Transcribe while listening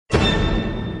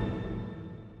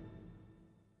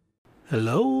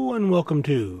Hello and welcome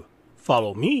to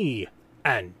Follow Me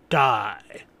and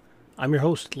Die. I'm your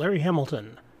host, Larry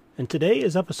Hamilton, and today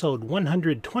is episode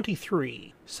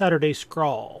 123, Saturday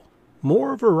Scrawl,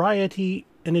 More Variety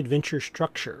and Adventure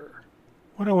Structure.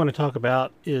 What I want to talk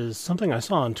about is something I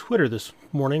saw on Twitter this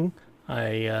morning.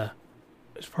 As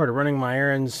part of running my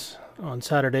errands on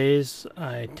Saturdays,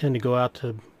 I tend to go out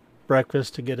to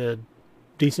breakfast to get a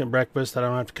decent breakfast that I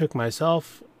don't have to cook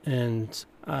myself, and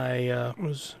I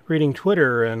was reading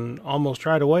Twitter, and almost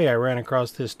right away I ran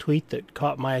across this tweet that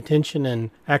caught my attention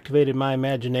and activated my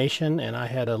imagination, and I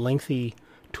had a lengthy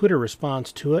Twitter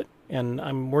response to it, and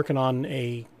I'm working on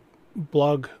a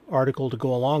blog article to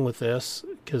go along with this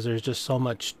because there's just so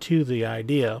much to the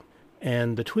idea.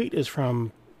 And the tweet is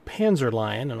from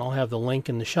Panzerlion, and I'll have the link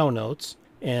in the show notes,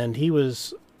 and he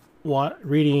was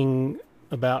reading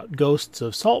about Ghosts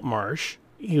of Saltmarsh.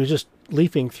 He was just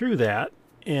leafing through that,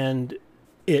 and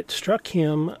it struck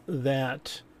him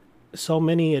that so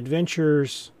many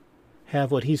adventures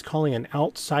have what he's calling an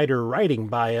outsider writing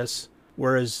bias,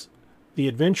 whereas the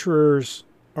adventurers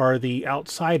are the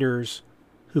outsiders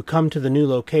who come to the new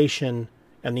location,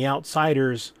 and the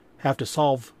outsiders have to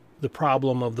solve the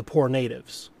problem of the poor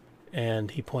natives.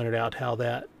 And he pointed out how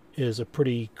that is a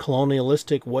pretty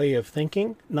colonialistic way of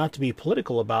thinking. Not to be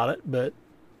political about it, but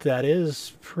that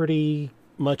is pretty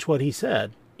much what he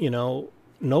said. You know,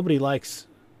 nobody likes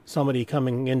somebody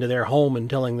coming into their home and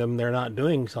telling them they're not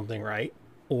doing something right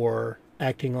or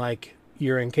acting like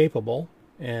you're incapable.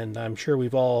 And I'm sure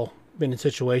we've all been in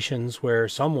situations where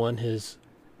someone has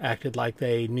acted like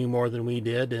they knew more than we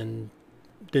did and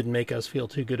didn't make us feel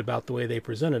too good about the way they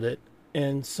presented it.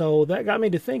 And so that got me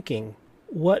to thinking,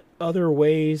 what other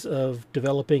ways of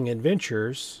developing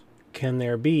adventures can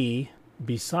there be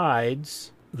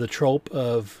besides the trope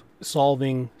of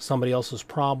solving somebody else's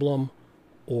problem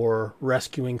or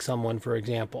rescuing someone, for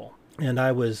example? And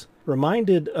I was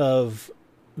reminded of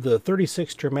the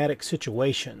 36 Dramatic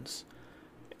Situations,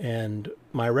 and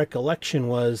my recollection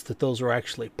was that those were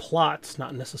actually plots,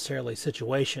 not necessarily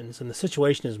situations, and the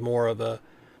situation is more of a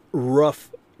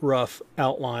rough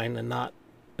outline and not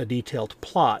a detailed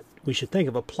plot. We should think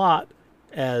of a plot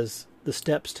as the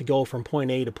steps to go from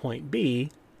point A to point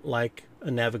B, like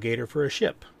a navigator for a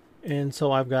ship. And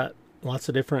so I've got lots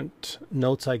of different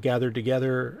notes I gathered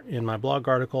together in my blog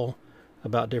article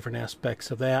about different aspects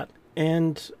of that.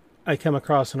 And I come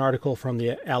across an article from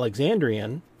the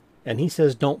Alexandrian, and he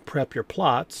says don't prep your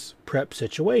plots, prep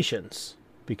situations,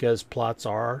 because plots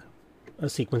are a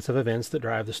sequence of events that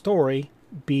drive the story.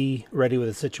 Be ready with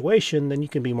a situation, then you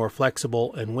can be more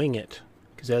flexible and wing it.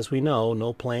 Because as we know,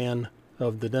 no plan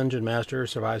of the Dungeon Master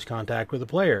survives contact with the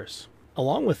players.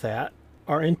 Along with that,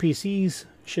 our NPCs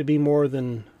should be more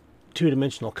than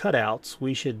two-dimensional cutouts.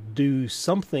 We should do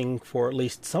something for at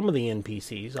least some of the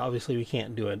NPCs. Obviously, we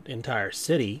can't do an entire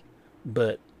city,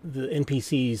 but the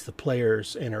NPCs the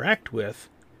players interact with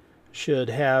should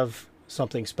have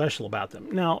something special about them.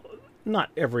 Now,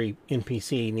 not every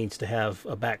NPC needs to have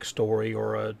a backstory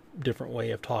or a different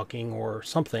way of talking or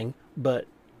something, but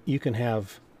you can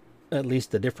have at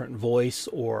least a different voice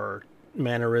or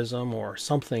mannerism or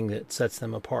something that sets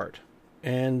them apart.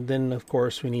 And then, of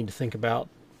course, we need to think about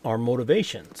our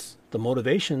motivations. The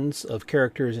motivations of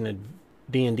characters in a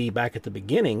D&D back at the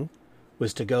beginning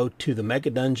was to go to the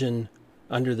mega dungeon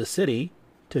under the city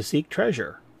to seek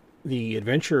treasure. The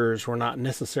adventurers were not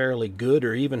necessarily good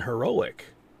or even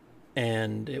heroic.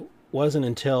 And it wasn't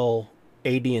until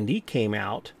AD&D came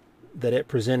out that it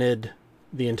presented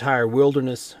the entire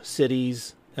wilderness,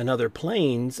 cities, and other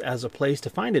planes as a place to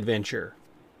find adventure.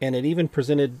 And it even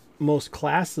presented most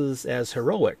classes as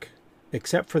heroic.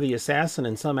 Except for the assassin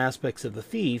and some aspects of the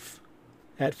thief,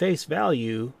 at face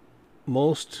value,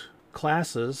 most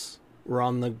classes were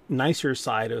on the nicer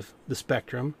side of the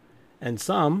spectrum, and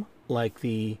some, like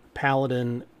the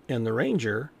paladin and the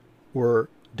ranger, were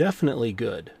definitely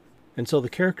good. And so the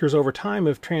characters over time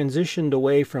have transitioned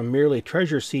away from merely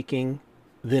treasure-seeking,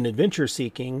 then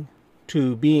adventure-seeking,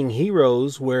 to being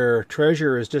heroes where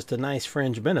treasure is just a nice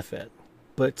fringe benefit.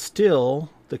 But still,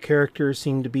 the characters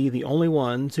seem to be the only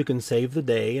ones who can save the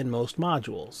day in most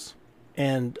modules.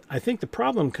 And I think the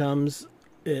problem comes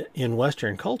in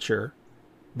Western culture.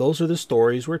 Those are the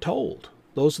stories we're told.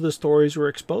 Those are the stories we're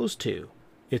exposed to.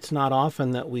 It's not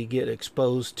often that we get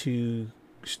exposed to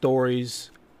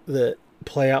stories that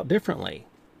play out differently.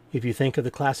 If you think of the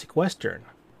classic Western,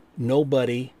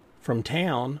 nobody from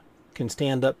town can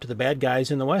stand up to the bad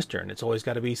guys in the Western. It's always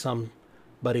got to be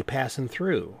somebody passing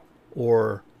through.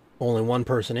 Or only one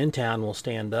person in town will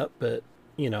stand up, but,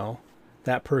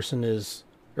 that person is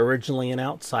originally an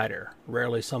outsider,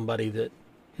 rarely somebody that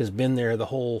has been there the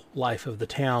whole life of the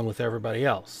town with everybody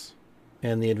else.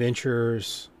 And the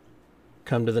adventurers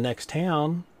come to the next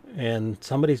town and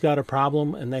somebody's got a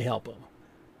problem and they help them.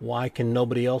 Why can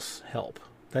nobody else help?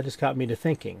 That just got me to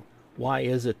thinking, why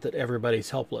is it that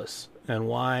everybody's helpless? And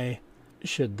why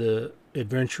should the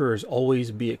adventurers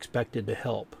always be expected to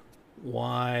help?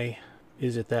 Why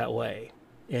is it that way?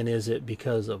 And is it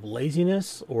because of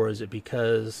laziness, or is it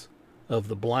because of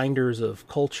the blinders of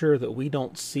culture that we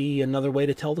don't see another way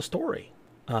to tell the story?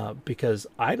 Because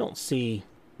I don't see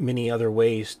many other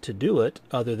ways to do it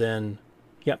other than,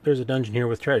 yep, there's a dungeon here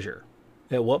with treasure.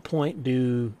 At what point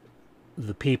do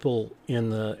the people in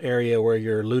the area where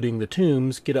you're looting the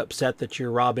tombs get upset that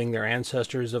you're robbing their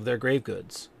ancestors of their grave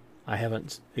goods? I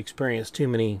haven't experienced too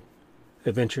many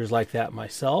adventures like that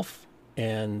myself,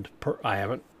 and I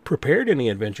haven't prepared any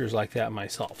adventures like that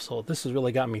myself. So this has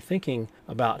really got me thinking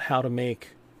about how to make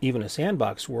even a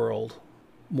sandbox world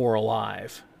more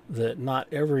alive. That not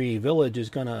every village is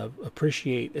going to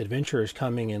appreciate adventurers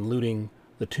coming and looting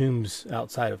the tombs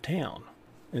outside of town.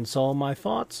 And so my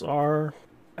thoughts are,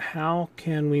 how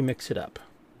can we mix it up?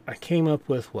 I came up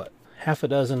with, half a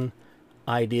dozen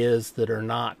ideas that are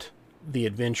not the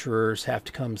adventurers have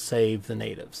to come save the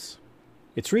natives.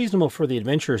 It's reasonable for the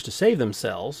adventurers to save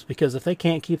themselves, because if they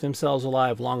can't keep themselves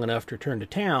alive long enough to return to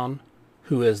town,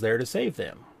 who is there to save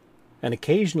them? And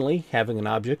occasionally, having an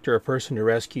object or a person to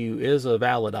rescue is a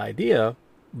valid idea,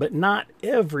 but not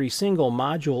every single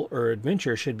module or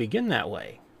adventure should begin that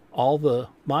way. All the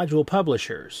module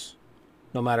publishers,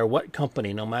 no matter what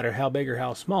company, no matter how big or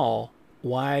how small,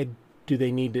 why do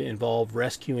they need to involve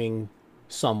rescuing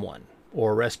someone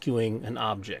or rescuing an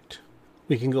object?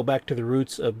 We can go back to the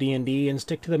roots of D&D and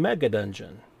stick to the Mega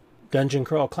Dungeon. Dungeon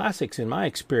Crawl Classics, in my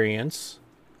experience,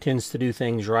 tends to do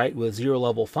things right with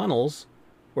zero-level funnels,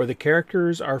 where the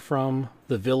characters are from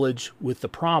the village with the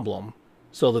problem,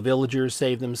 so the villagers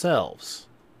save themselves.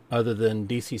 Other than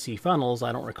DCC funnels,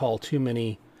 I don't recall too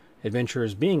many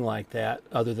adventurers being like that,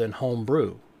 other than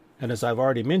homebrew. And as I've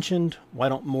already mentioned, why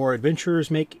don't more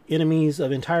adventurers make enemies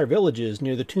of entire villages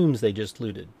near the tombs they just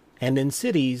looted? And in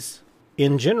cities,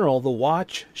 in general, the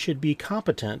watch should be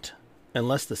competent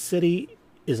unless the city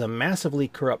is a massively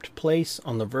corrupt place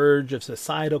on the verge of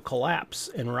societal collapse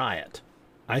and riot.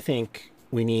 I think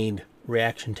we need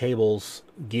reaction tables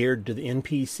geared to the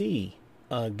NPC.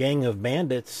 A gang of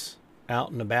bandits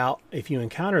out and about, if you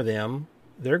encounter them,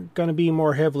 they're going to be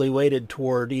more heavily weighted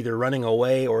toward either running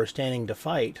away or standing to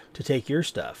fight to take your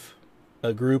stuff.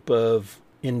 A group of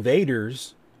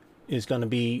invaders is going to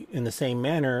be in the same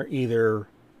manner, either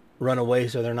run away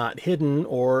so they're not hidden,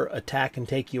 or attack and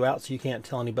take you out so you can't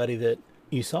tell anybody that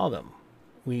you saw them.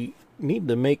 We need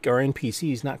to make our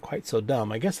NPCs not quite so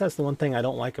dumb. I guess that's the one thing I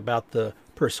don't like about the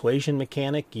persuasion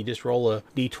mechanic. You just roll a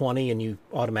d20 and you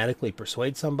automatically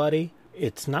persuade somebody.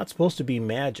 It's not supposed to be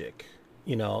magic.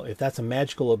 You know, if that's a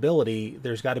magical ability,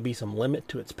 there's got to be some limit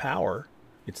to its power.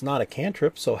 It's not a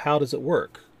cantrip, so how does it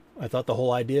work? I thought the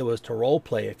whole idea was to role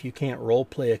play. If you can't role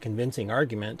play a convincing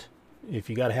argument, if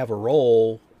you got to have a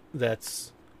role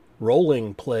that's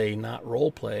rolling play, not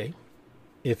role play.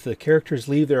 If the characters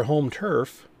leave their home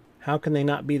turf, how can they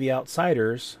not be the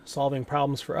outsiders solving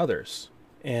problems for others?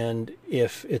 And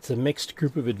if it's a mixed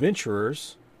group of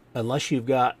adventurers, unless you've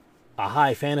got a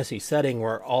high fantasy setting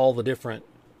where all the different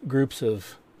groups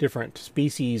of different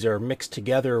species are mixed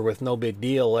together with no big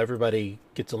deal, everybody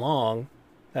gets along,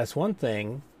 that's one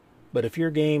thing. But if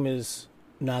your game is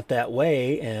not that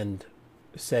way, and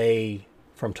say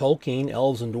from Tolkien,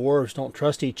 elves and dwarves don't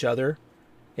trust each other,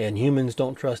 and humans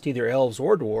don't trust either elves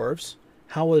or dwarves,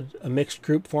 how would a mixed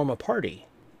group form a party?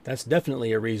 That's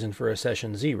definitely a reason for a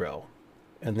session 0.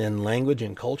 And then language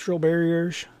and cultural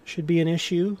barriers should be an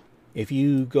issue. If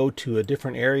you go to a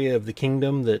different area of the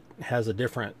kingdom that has a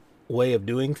different way of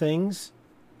doing things,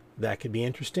 that could be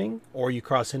interesting. Or you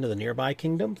cross into the nearby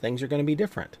kingdom, things are going to be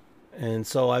different. And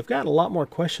so I've got a lot more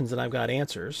questions than I've got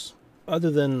answers. Other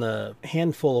than the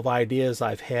handful of ideas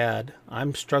I've had,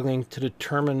 I'm struggling to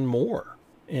determine more.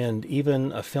 And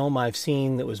even a film I've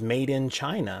seen that was made in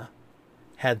China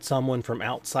had someone from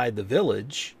outside the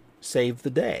village save the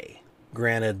day.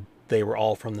 Granted, they were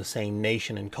all from the same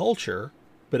nation and culture,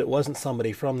 but it wasn't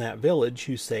somebody from that village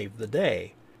who saved the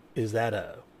day. Is that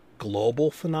a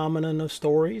global phenomenon of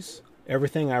stories?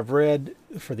 Everything I've read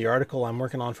for the article I'm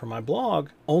working on for my blog,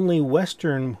 only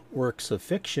Western works of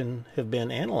fiction have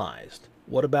been analyzed.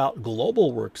 What about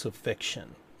global works of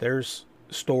fiction? There's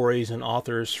stories and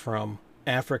authors from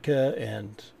Africa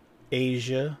and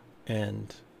Asia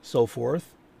and so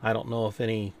forth. I don't know if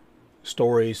any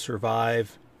stories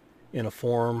survive in a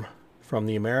form from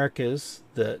the Americas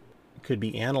that could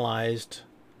be analyzed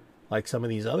like some of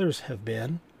these others have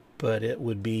been, but it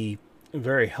would be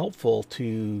very helpful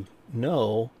to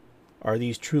know, are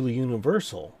these truly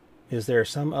universal? Is there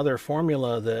some other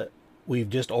formula that we've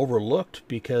just overlooked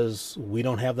because we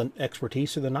don't have the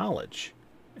expertise or the knowledge?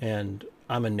 And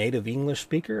I'm a native English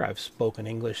speaker. I've spoken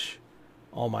English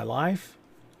all my life.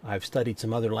 I've studied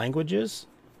some other languages.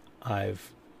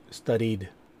 I've studied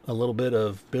a little bit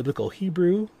of biblical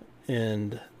Hebrew,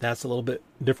 and that's a little bit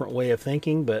different way of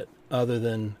thinking, but other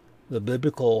than the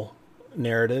biblical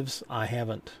narratives, I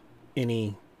haven't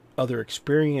any other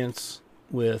experience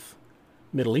with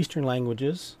Middle Eastern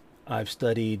languages. I've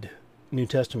studied New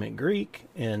Testament Greek,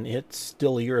 and it's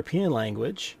still a European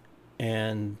language,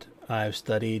 and I've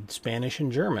studied Spanish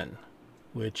and German,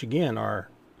 which again are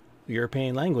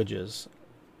European languages.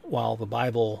 While the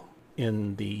Bible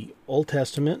in the Old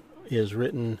Testament is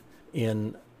written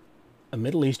in a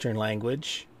Middle Eastern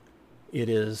language, it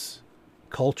is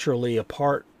culturally a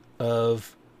part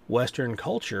of Western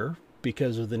culture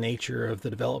because of the nature of the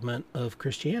development of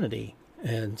Christianity.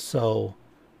 And so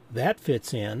that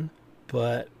fits in,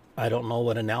 but I don't know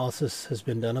what analysis has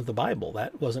been done of the Bible.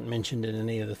 That wasn't mentioned in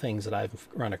any of the things that I've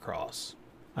run across.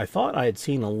 I thought I had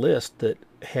seen a list that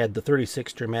had the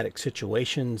 36 dramatic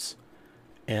situations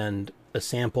and a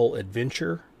sample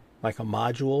adventure, like a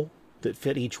module that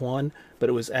fit each one, but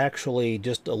it was actually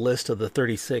just a list of the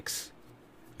 36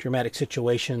 dramatic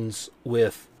situations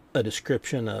with a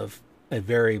description of a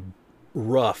very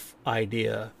rough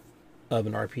idea of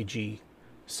an RPG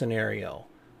scenario,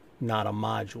 not a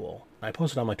module. I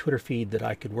posted on my Twitter feed that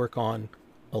I could work on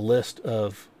a list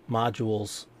of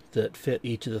modules that fit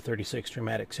each of the 36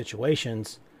 dramatic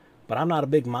situations, but I'm not a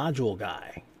big module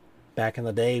guy. Back in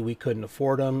the day, we couldn't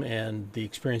afford them, and the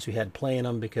experience we had playing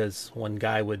them, because one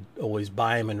guy would always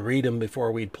buy them and read them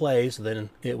before we'd play, so then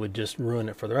it would just ruin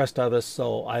it for the rest of us.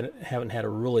 So I haven't had a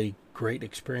really great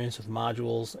experience with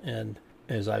modules, and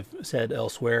as I've said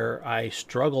elsewhere, I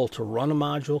struggle to run a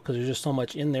module because there's just so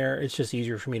much in there. It's just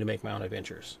easier for me to make my own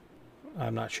adventures.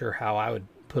 I'm not sure how I would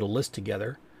put a list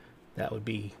together. That would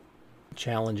be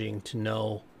challenging to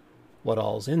know what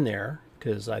all's in there,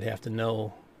 because I'd have to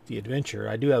know the adventure.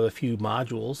 I do have a few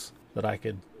modules that I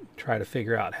could try to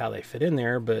figure out how they fit in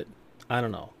there, but I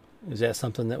don't know. Is that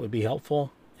something that would be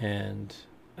helpful? And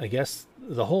I guess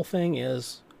the whole thing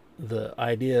is the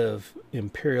idea of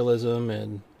imperialism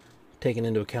and taking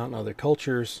into account other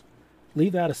cultures.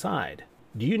 Leave that aside.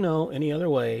 Do you know any other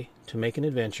way to make an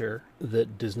adventure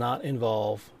that does not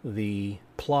involve the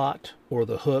plot or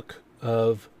the hook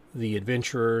of the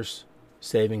adventurers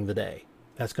saving the day?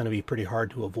 That's going to be pretty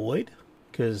hard to avoid,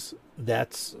 because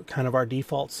that's kind of our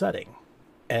default setting.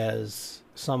 As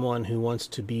someone who wants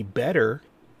to be better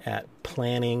at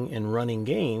planning and running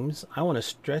games, I want to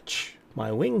stretch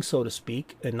my wings, so to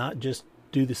speak, and not just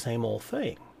do the same old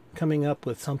thing. Coming up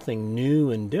with something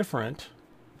new and different,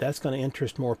 that's going to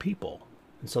interest more people.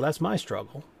 And so that's my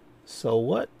struggle. So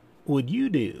what would you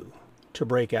do to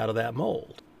break out of that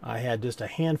mold? I had just a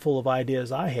handful of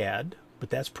ideas I had, but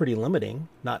that's pretty limiting.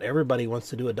 Not everybody wants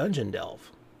to do a dungeon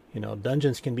delve. You know,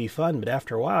 dungeons can be fun, but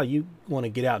after a while you want to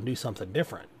get out and do something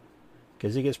different,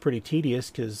 because it gets pretty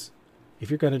tedious. Because if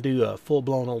you're going to do a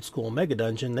full-blown old-school mega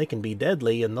dungeon, they can be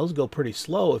deadly, and those go pretty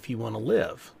slow if you want to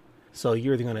live. So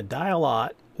you're either going to die a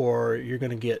lot, or you're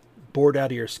going to get bored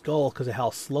out of your skull because of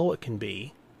how slow it can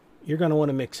be. You're going to want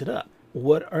to mix it up.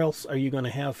 What else are you going to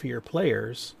have for your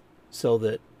players so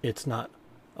that it's not,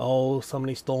 oh,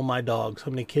 somebody stole my dog,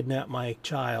 somebody kidnapped my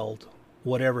child,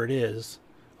 whatever it is.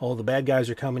 Oh, the bad guys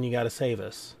are coming, you got to save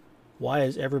us. Why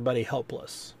is everybody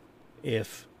helpless?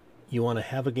 If you want to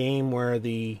have a game where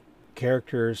the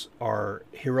characters are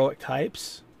heroic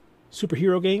types,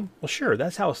 superhero game, well, sure,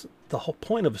 that's how the whole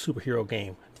point of a superhero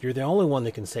game. You're the only one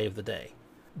that can save the day.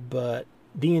 But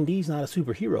D&D's not a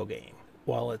superhero game.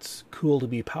 While it's cool to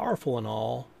be powerful and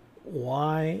all,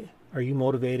 why are you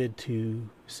motivated to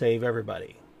save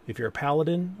everybody? If you're a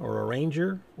paladin or a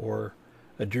ranger or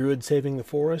a druid saving the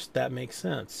forest, that makes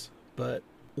sense. But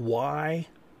why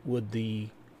would the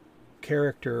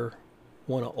character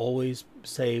want to always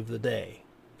save the day?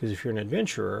 Because if you're an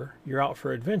adventurer, you're out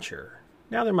for adventure.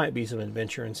 Now, there might be some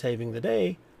adventure in saving the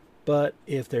day, but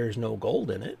if there's no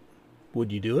gold in it,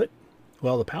 would you do it?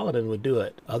 Well, the paladin would do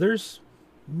it. Others,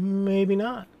 maybe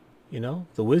not. You know,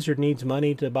 the wizard needs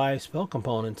money to buy spell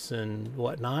components and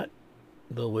whatnot.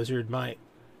 The wizard might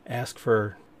ask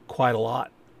for quite a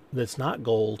lot that's not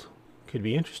gold. Could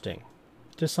be interesting.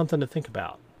 Just something to think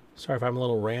about. Sorry if I'm a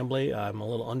little rambly. I'm a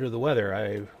little under the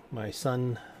weather. My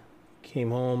son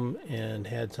came home and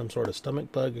had some sort of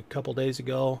stomach bug a couple days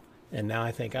ago, and now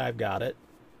I think I've got it.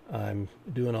 I'm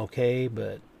doing okay,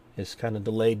 but it's kind of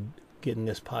delayed getting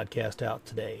this podcast out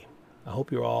today. I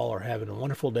hope you all are having a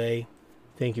wonderful day.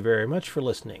 Thank you very much for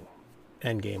listening,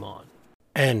 and game on.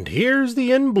 And here's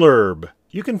the end blurb.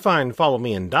 You can find Follow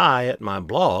Me and Die at my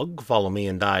blog,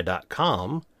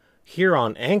 followmeanddie.com, here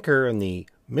on Anchor and the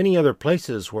many other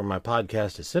places where my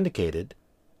podcast is syndicated.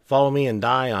 Follow Me and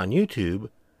Die on YouTube,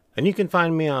 and you can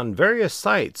find me on various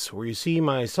sites where you see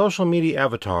my social media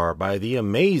avatar by the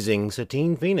amazing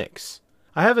Satine Phoenix.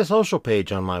 I have a social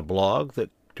page on my blog that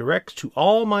directs to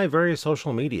all my various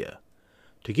social media.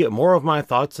 To get more of my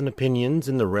thoughts and opinions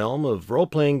in the realm of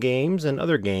role-playing games and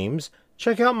other games,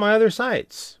 check out my other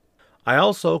sites. I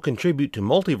also contribute to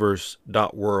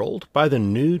multiverse.world by the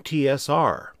new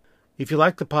TSR. If you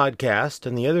like the podcast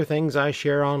and the other things I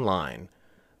share online,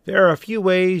 there are a few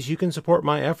ways you can support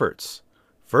my efforts.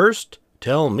 First,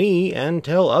 tell me and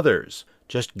tell others.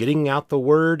 Just getting out the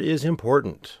word is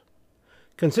important.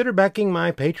 Consider backing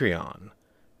my Patreon.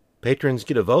 Patrons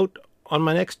get a vote on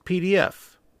my next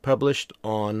PDF, published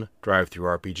on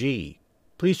DriveThruRPG.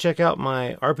 Please check out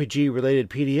my RPG-related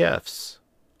PDFs.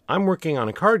 I'm working on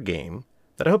a card game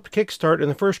that I hope to kickstart in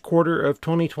the first quarter of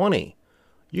 2020.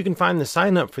 You can find the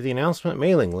sign-up for the announcement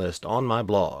mailing list on my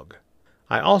blog.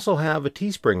 I also have a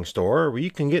Teespring store where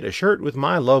you can get a shirt with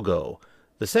my logo,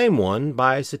 the same one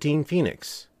by Satine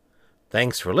Phoenix.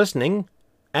 Thanks for listening,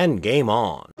 and game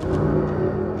on!